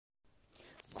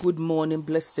Good morning,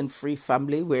 blessed and free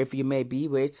family, wherever you may be,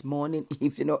 where it's morning,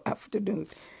 evening, or afternoon.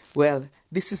 Well,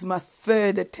 this is my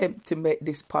third attempt to make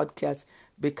this podcast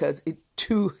because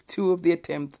two of the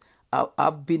attempts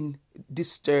I've been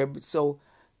disturbed. So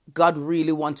God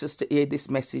really wants us to hear this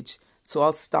message. So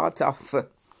I'll start off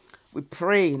with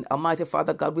praying. Almighty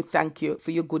Father God, we thank you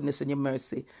for your goodness and your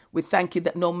mercy. We thank you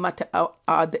that no matter how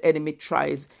hard the enemy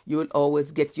tries, you will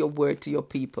always get your word to your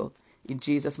people. In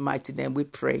Jesus' mighty name we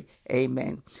pray.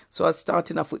 Amen. So I'm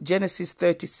starting off with Genesis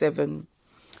 37.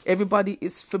 Everybody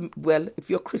is, if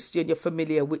you're Christian, you're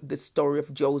familiar with the story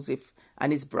of Joseph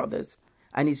and his brothers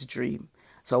and his dream.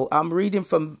 So I'm reading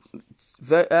from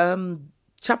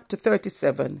chapter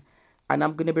 37, and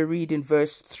I'm going to be reading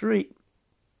verse 3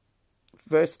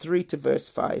 to verse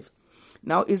 5.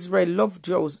 Now Israel loved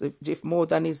Joseph more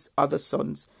than his other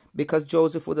sons, because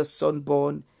Joseph was a son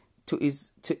born to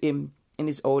him in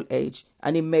his old age,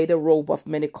 and he made a robe of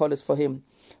many colors for him.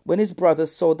 When his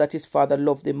brothers saw that his father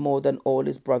loved him more than all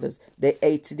his brothers, they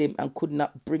hated him and could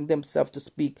not bring themselves to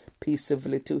speak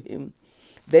peaceably to him.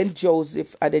 Then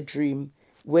Joseph had a dream.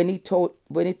 When he told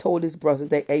his brothers,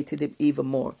 they hated him even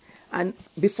more. And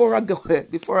before I go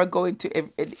into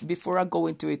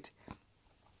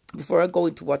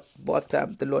what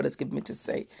the Lord has given me to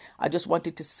say, I just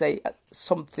wanted to say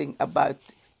something about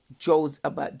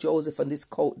Joseph and this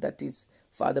coat that his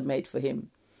father made for him.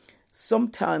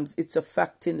 Sometimes it's a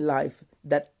fact in life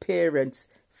that parents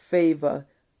favor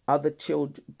other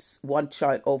children, one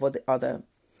child over the other.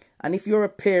 And if you're a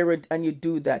parent and you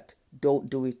do that, don't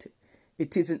do it.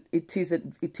 It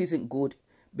isn't good,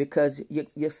 because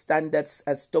you stand as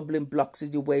stumbling blocks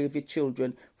in the way of your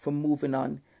children from moving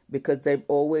on, because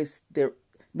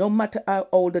no matter how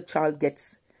old a child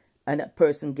gets and a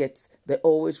person gets, they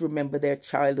always remember their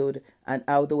childhood and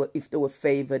if they were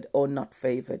favored or not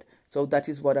favored. So that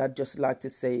is what I'd just like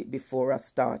to say before I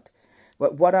start.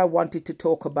 But what I wanted to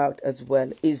talk about as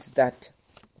well is that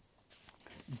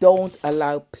don't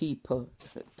allow people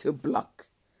to block.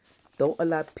 Don't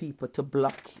allow people to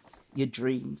block your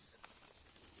dreams,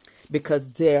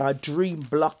 because there are dream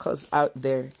blockers out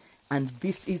there. And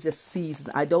this is a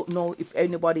season. I don't know if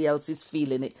anybody else is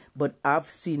feeling it, but I've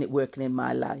seen it working in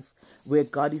my life, where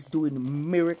God is doing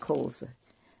miracles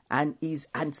and He's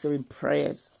answering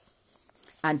prayers.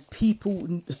 And people,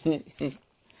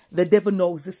 the devil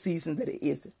knows the season that it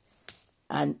is,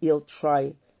 and he'll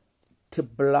try to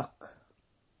block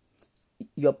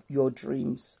your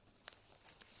dreams.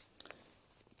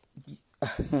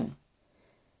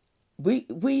 We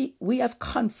have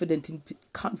confidence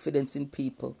in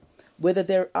people. Whether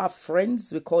they're our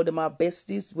friends, we call them our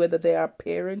besties, whether they are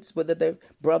parents, whether they're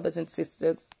brothers and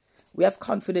sisters, we have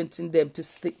confidence in them to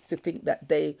think that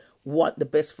they want the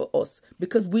best for us,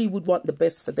 because we would want the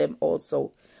best for them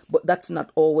also. But that's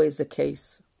not always the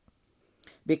case,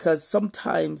 because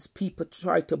sometimes people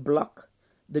try to block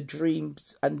the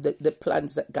dreams and the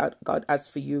plans that God has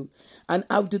for you. And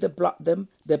how do they block them?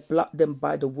 They block them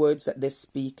by the words that they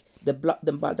speak. They block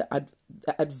them by the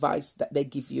advice that they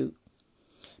give you.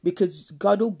 Because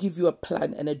God will give you a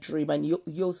plan and a dream, and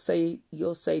you'll say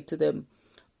to them,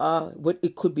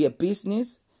 it could be a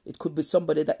business, it could be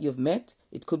somebody that you've met,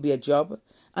 it could be a job,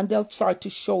 and they'll try to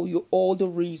show you all the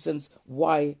reasons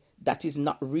why that is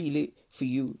not really for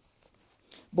you.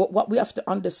 But what we have to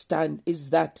understand is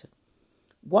that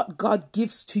what God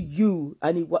gives to you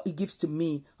and what He gives to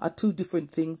me are two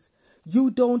different things. You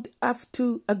don't have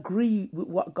to agree with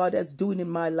what God is doing in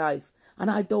my life,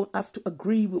 and I don't have to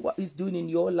agree with what He's doing in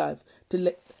your life to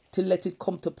let it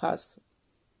come to pass.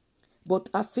 But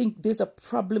I think there's a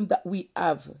problem that we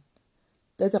have.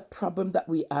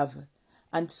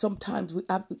 And sometimes we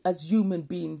have, as human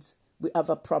beings, we have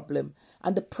a problem.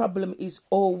 And the problem is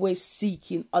always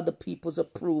seeking other people's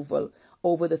approval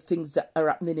over the things that are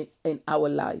happening in our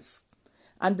life.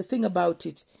 And the thing about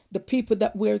it, the people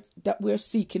that we're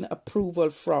seeking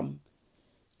approval from,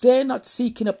 they're not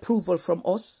seeking approval from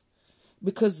us,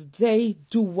 because they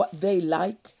do what they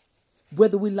like,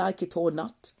 whether we like it or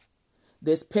not.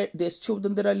 There's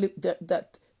children that are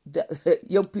that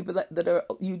young people that are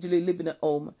usually living at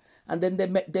home, and then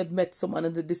they've met someone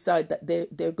and they decide that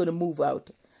they're going to move out.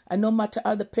 And no matter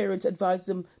how the parents advise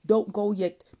them, don't go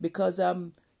yet, because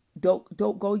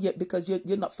don't go yet because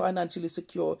you're not financially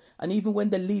secure. And even when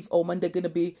they leave home, and they're gonna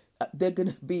be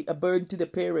a burden to the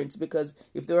parents, because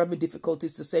if they're having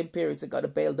difficulties, the same parents have got to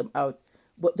bail them out.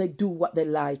 But they do what they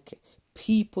like.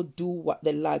 People do what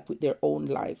they like with their own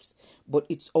lives, but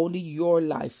it's only your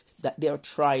life that they're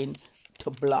trying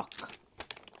to block.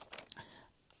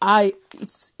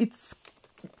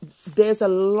 There's a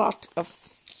lot of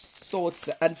thoughts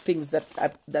and things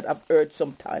that I've heard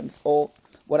sometimes, or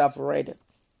what I've read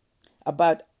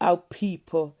about how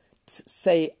people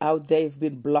say how they've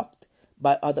been blocked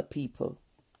by other people.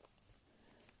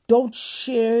 Don't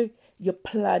share your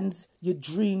plans, your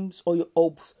dreams, or your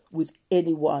hopes with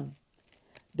anyone.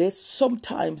 There's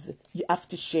sometimes you have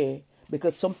to share,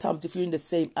 because sometimes if you're in the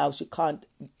same house, you can't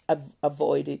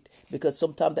avoid it, because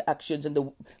sometimes the actions and the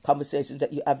conversations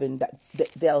that you're having,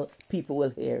 that people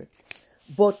will hear.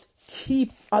 But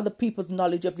keep other people's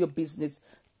knowledge of your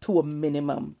business to a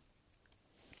minimum,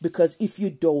 because if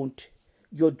you don't,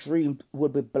 your dream will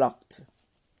be blocked.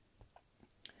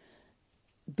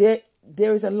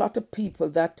 There is a lot of people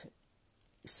that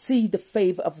see the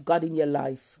favor of God in your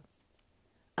life,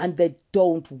 and they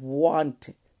don't want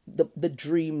the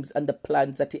dreams and the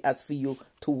plans that He has for you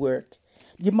to work.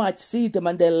 You might see them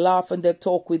and they laugh and they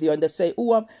talk with you and they say,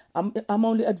 "Oh, I'm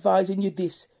only advising you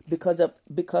this because of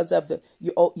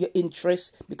your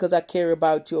interest, because I care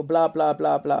about you." Blah blah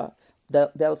blah blah.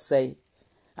 They'll say,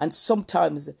 and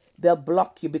sometimes they'll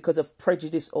block you because of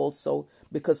prejudice also,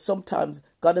 because sometimes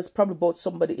God has probably brought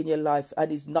somebody in your life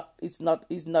and he's not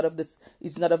of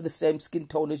the same skin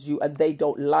tone as you, and they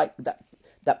don't like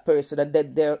that person, and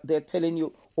then they're telling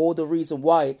you all the reason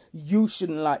why you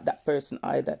shouldn't like that person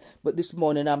either. But this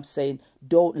morning I'm saying,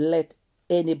 don't let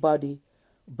anybody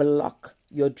block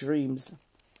your dreams.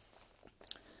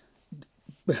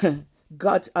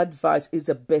 God's advice is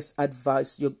the best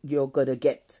advice you're gonna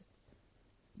get.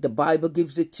 The Bible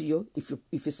gives it to you. If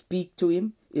you speak to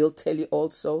Him, He'll tell you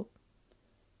also.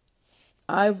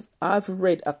 I've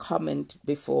read a comment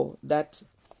before that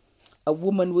a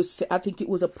woman was, I think it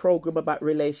was a program about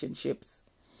relationships,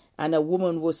 and a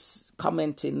woman was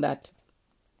commenting that,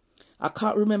 I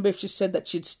can't remember if she said that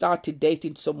she'd started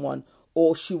dating someone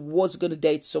or she was going to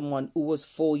date someone who was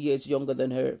 4 years younger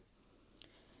than her.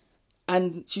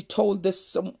 And she told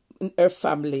this in her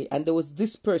family, and there was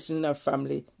this person in her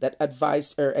family that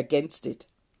advised her against it.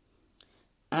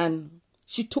 And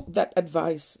she took that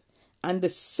advice, and the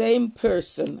same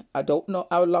person, I don't know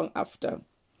how long after,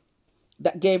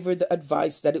 that gave her the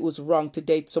advice that it was wrong to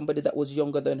date somebody that was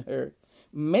younger than her,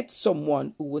 met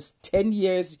someone who was 10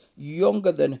 years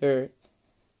younger than her,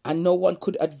 and no one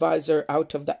could advise her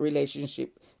out of that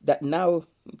relationship. That now,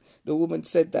 the woman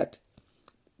said that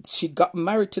she got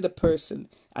married to the person,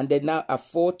 and they now have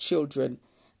 4 children,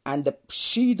 and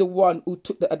the one who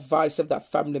took the advice of that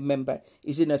family member,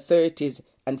 is in her 30s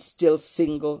and still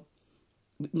single,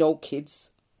 with no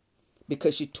kids,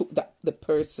 because she took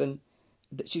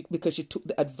because she took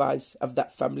the advice of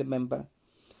that family member.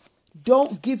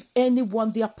 Don't give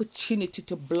anyone the opportunity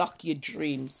to block your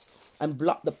dreams and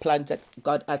block the plans that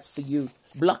God has for you.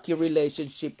 Block your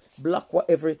relationship. Block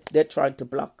whatever they're trying to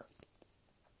block.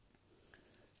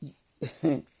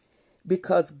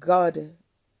 Because God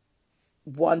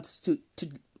wants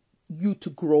you to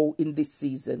grow in this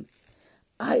season.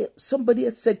 Somebody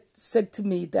has said to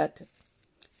me that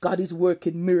God is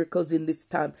working miracles in this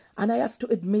time, and I have to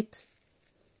admit,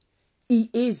 He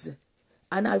is.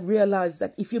 And I realize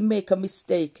that if you make a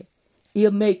mistake,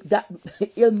 He'll make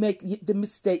the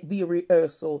mistake be a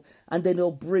rehearsal, and then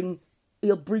He'll bring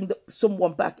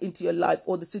someone back into your life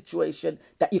or the situation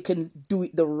that you can do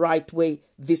it the right way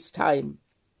this time.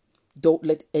 Don't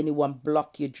let anyone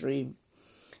block your dream.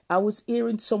 I was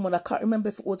hearing someone, I can't remember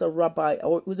if it was a rabbi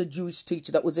or it was a Jewish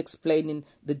teacher, that was explaining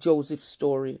the Joseph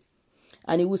story.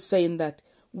 And he was saying that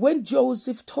when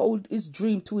Joseph told his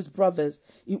dream to his brothers,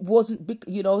 it wasn't,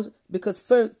 because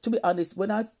first, to be honest,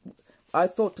 when I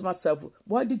thought to myself,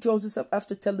 why did Joseph have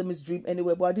to tell them his dream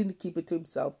anyway? Why didn't he keep it to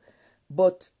himself?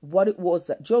 But what it was,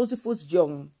 that Joseph was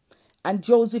young and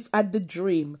Joseph had the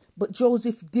dream, but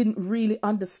Joseph didn't really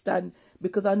understand,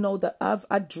 because I know that I've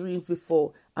had dreams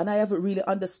before and I haven't really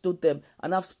understood them,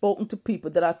 and I've spoken to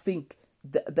people that I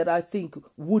think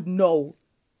would know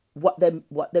what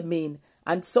they mean.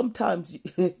 And sometimes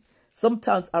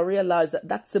I realize that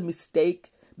that's a mistake,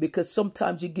 because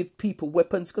sometimes you give people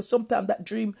weapons, because sometimes that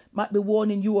dream might be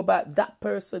warning you about that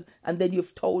person, and then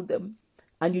you've told them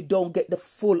and you don't get the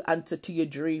full answer to your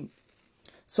dream.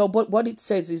 So but what it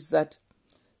says is that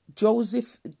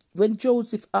when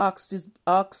Joseph asked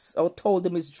or told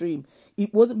them his dream,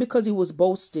 it wasn't because he was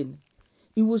boasting.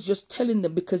 He was just telling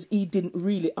them because he didn't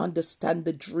really understand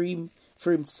the dream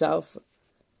for himself.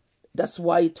 That's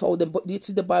why he told them. But you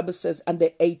see, the Bible says, and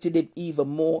they hated him even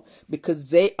more,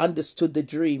 because they understood the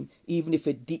dream, even if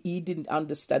he didn't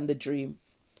understand the dream.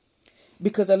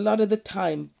 Because a lot of the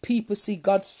time, people see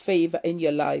God's favor in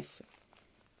your life,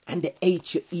 and they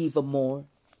hate you even more.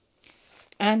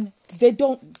 And they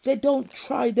don't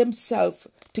try themselves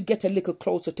to get a little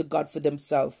closer to God for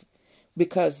themselves.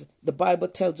 because the Bible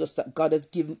tells us that God has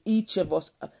given each of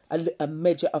us a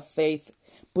measure of faith.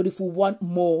 But if we want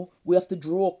more, we have to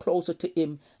draw closer to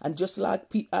Him. And just like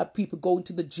people go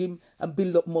into the gym and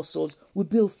build up muscles, we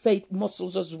build faith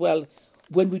muscles as well.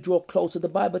 When we draw closer, the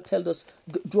Bible tells us,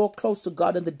 draw close to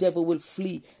God and the devil will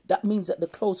flee. That means that the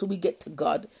closer we get to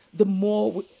God, the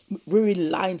more we're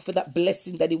in line for that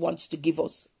blessing that He wants to give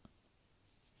us.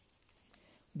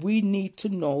 We need to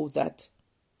know that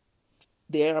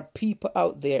there are people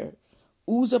out there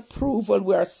whose approval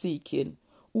we are seeking,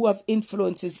 who have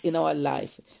influences in our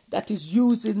life, that is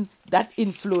using that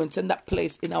influence and that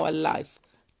place in our life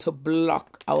to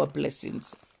block our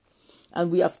blessings.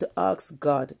 And we have to ask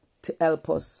God to help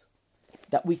us,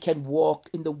 that we can walk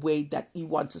in the way that He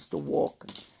wants us to walk,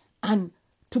 and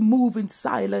to move in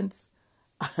silence.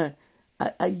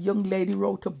 A young lady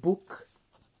wrote a book,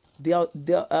 I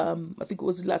think it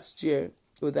was last year,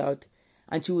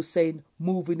 and she was saying,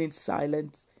 moving in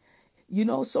silence. You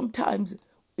know, sometimes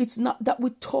it's not that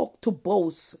we talk to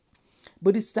boast,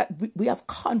 but it's that we have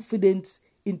confidence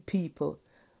in people.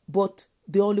 But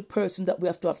the only person that we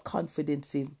have to have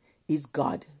confidence in is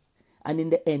God. And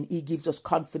in the end, He gives us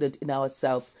confidence in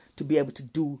ourselves to be able to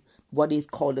do what He's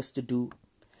called us to do.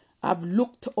 I've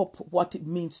looked up what it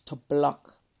means to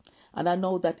block. And I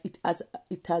know that it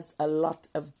has a lot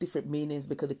of different meanings,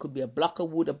 because it could be a block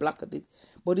of wood, a block of it.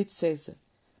 But it says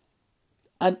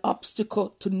an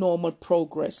obstacle to normal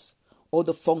progress or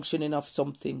the functioning of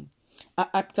something. An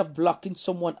act of blocking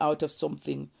someone out of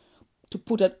something. To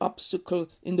put an obstacle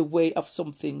in the way of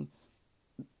something.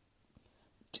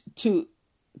 To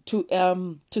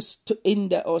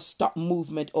hinder or stop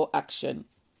movement or action.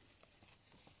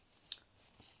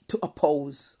 To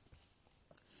oppose.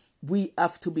 We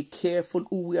have to be careful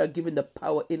who we are giving the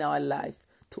power in our life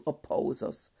to oppose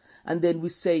us. And then we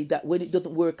say that when it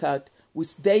doesn't work out,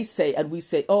 they say, and we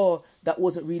say, oh, that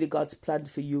wasn't really God's plan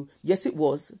for you. Yes, it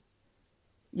was.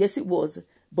 Yes, it was.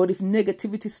 But if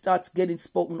negativity starts getting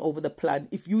spoken over the plan,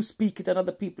 if you speak it and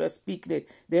other people are speaking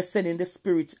it, they're sending the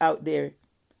spirits out there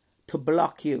to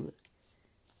block you.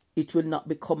 It will not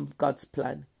become God's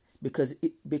plan, because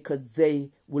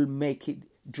they will make it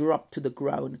drop to the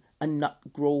ground and not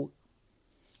grow.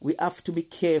 We have to be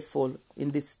careful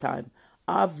in this time.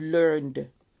 I've learned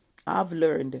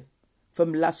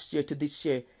from last year to this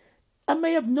year. I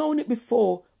may have known it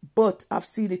before, but I've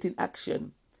seen it in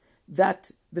action.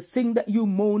 That the thing that you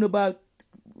moan about,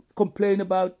 complain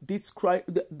about, this cry,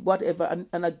 whatever,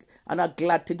 and are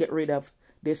glad to get rid of,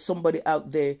 there's somebody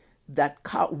out there that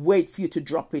can't wait for you to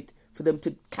drop it, for them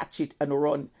to catch it and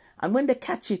run. And when they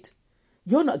catch it,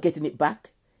 you're not getting it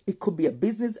back. It could be a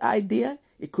business idea.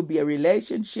 It could be a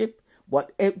relationship.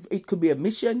 Whatever, it could be a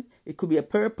mission. It could be a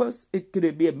purpose. It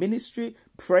could be a ministry,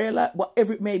 prayer life,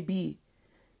 whatever it may be.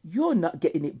 You're not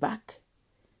getting it back.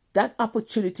 That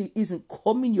opportunity isn't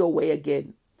coming your way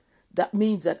again. That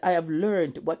means that I have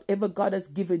learned, whatever God has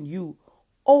given you,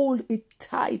 hold it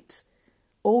tight.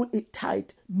 Hold it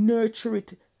tight. Nurture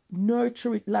it.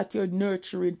 Nurture it like you're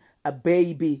nurturing a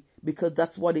baby, because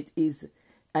that's what it is.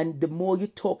 And the more you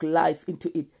talk life into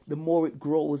it, the more it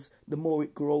grows, the more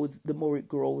it grows, the more it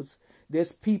grows.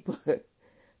 There's people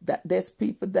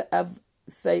that have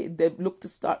say they've looked to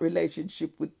start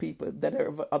relationship with people that are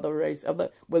of other race.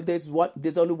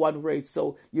 There's only one race,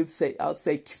 so I'll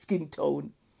say skin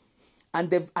tone. And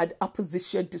they've had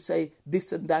opposition to say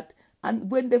this and that.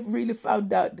 And when they've really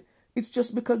found out, it's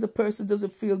just because the person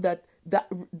doesn't feel that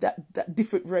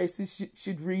different races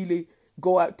should really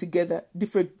go out together.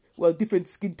 Different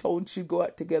skin tones should go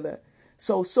out together.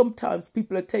 So sometimes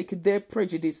people are taking their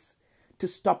prejudice to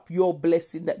stop your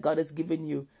blessing that God has given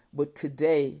you. But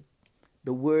today,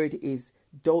 the word is,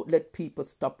 don't let people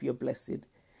stop your blessing,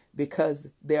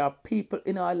 because there are people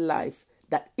in our life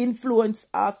that influence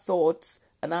our thoughts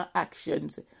and our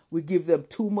actions. We give them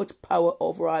too much power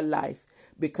over our life,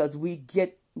 because we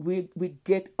get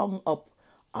hung up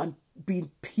on being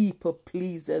people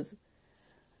pleasers.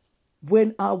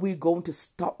 When are we going to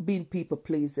stop being people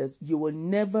pleasers? You will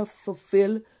never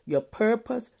fulfill your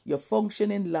purpose, your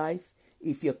function in life,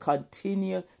 if you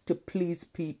continue to please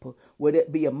people. Whether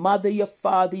it be your mother, your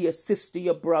father, your sister,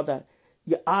 your brother,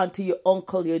 your auntie, your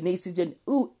uncle, your nieces, and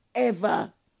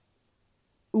whoever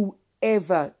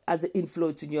has an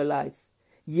influence in your life.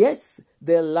 Yes,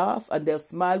 they'll laugh and they'll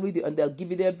smile with you and they'll give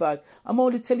you the advice. I'm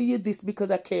only telling you this because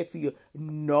I care for you.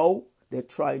 No, they're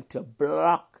trying to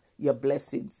block your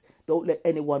blessings. Don't let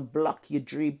anyone block your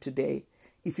dream today.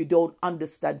 If you don't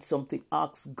understand something,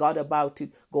 ask God about it.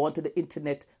 Go onto the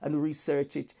internet and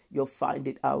research it. You'll find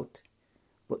it out.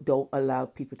 But don't allow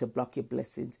people to block your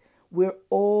blessings. We're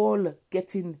all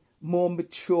getting more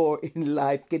mature in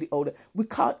life, getting older. We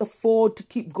can't afford to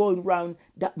keep going around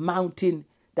that mountain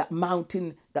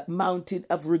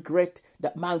of regret,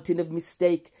 that mountain of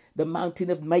mistake, the mountain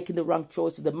of making the wrong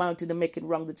choices, the mountain of making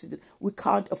wrong decisions. We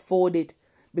can't afford it,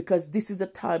 because this is the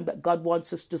time that God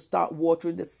wants us to start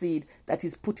watering the seed that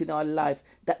He's put in our life,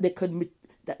 that they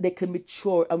can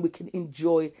mature and we can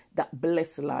enjoy that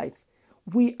blessed life.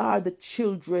 We are the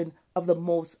children of the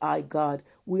Most High God.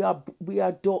 We are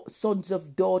sons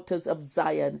of daughters of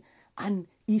Zion. And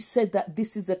He said that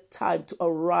this is a time to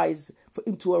arise, for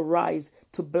Him to arise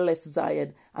to bless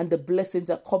Zion. And the blessings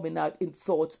are coming out in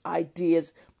thoughts,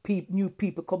 ideas, new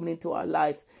people coming into our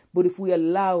life. But if we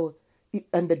allow,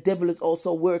 and the devil is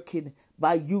also working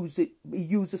by use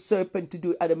the serpent to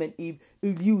do Adam and Eve.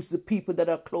 He'll use the people that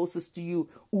are closest to you,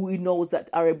 who he knows that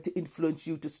are able to influence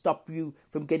you, to stop you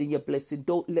from getting your blessing.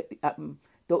 Don't let it happen.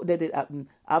 Don't let it happen.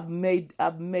 I've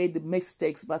made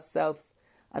mistakes myself,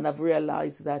 and I've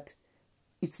realized that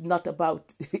it's not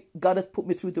about God has put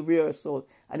me through the rehearsal,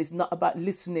 and it's not about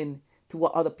listening to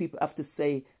what other people have to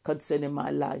say concerning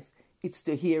my life. It's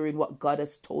to hearing what God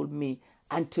has told me,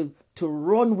 and to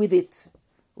run with it.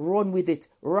 Run with it.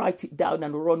 Write it down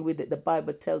and run with it. The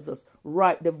Bible tells us,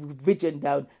 write the vision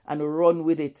down and run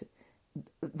with it.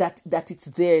 That it's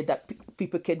there, that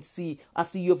people can see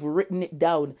after you've written it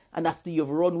down and after you've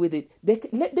run with it.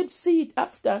 Let them see it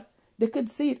after. They can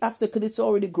see it after, because it's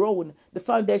already grown. The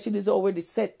foundation is already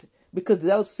set, because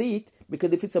they'll see it.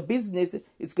 Because if it's a business,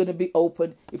 it's going to be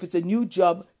open. If it's a new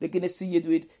job, they're going to see you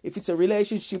do it. If it's a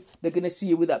relationship, they're going to see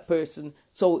you with that person.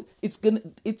 So it's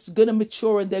gonna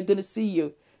mature, and they're going to see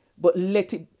you. But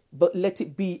let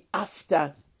it be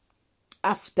after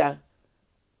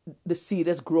the seed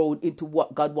has grown into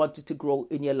what God wanted to grow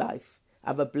in your life.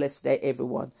 Have a blessed day,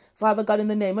 everyone. Father God, in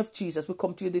the name of Jesus, we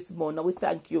come to you this morning, and we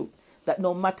thank you that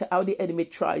no matter how the enemy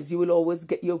tries, you will always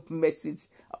get your message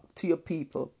to your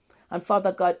people. And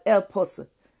Father God, help us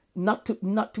not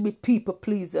to be people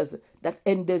pleasers that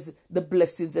enders the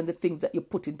blessings and the things that you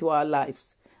put into our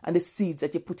lives, and the seeds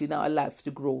that you put in our lives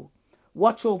to grow.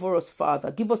 Watch over us,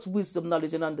 Father. Give us wisdom,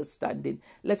 knowledge, and understanding.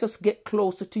 Let us get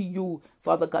closer to you,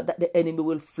 Father God, that the enemy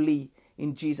will flee.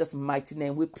 In Jesus' mighty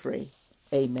name we pray.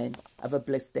 Amen. Have a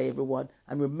blessed day, everyone.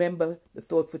 And remember the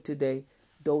thought for today: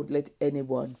 don't let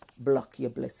anyone block your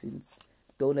blessings.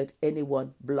 Don't let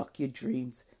anyone block your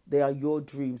dreams. They are your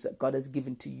dreams that God has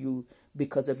given to you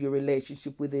because of your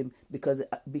relationship with Him,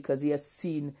 because He has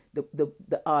seen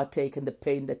the heartache and the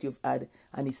pain that you've had,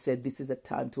 and He said this is a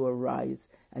time to arise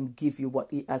and give you what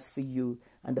He has for you,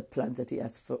 and the plans that He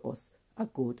has for us are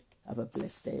good. Have a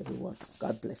blessed day, everyone.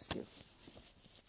 God bless you.